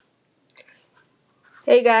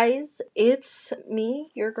Hey guys, it's me,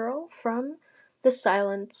 your girl, from The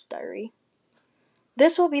Silence Diary.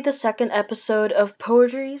 This will be the second episode of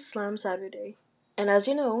Poetry Slam Saturday. And as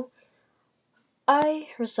you know, I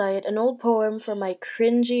recite an old poem from my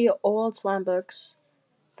cringy old slam books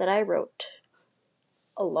that I wrote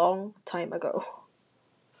a long time ago.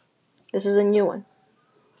 This is a new one.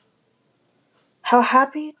 How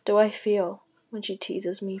happy do I feel when she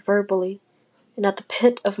teases me verbally, and at the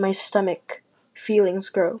pit of my stomach, feelings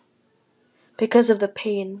grow because of the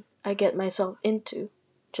pain I get myself into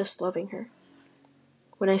just loving her.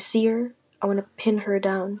 When I see her, I want to pin her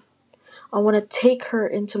down. I want to take her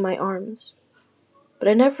into my arms. But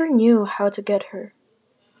I never knew how to get her.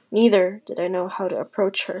 Neither did I know how to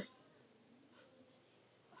approach her.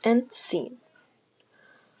 End scene.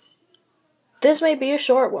 This may be a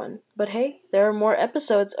short one, but hey, there are more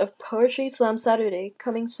episodes of Poetry Slam Saturday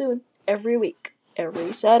coming soon, every week,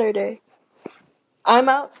 every Saturday. I'm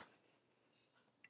out.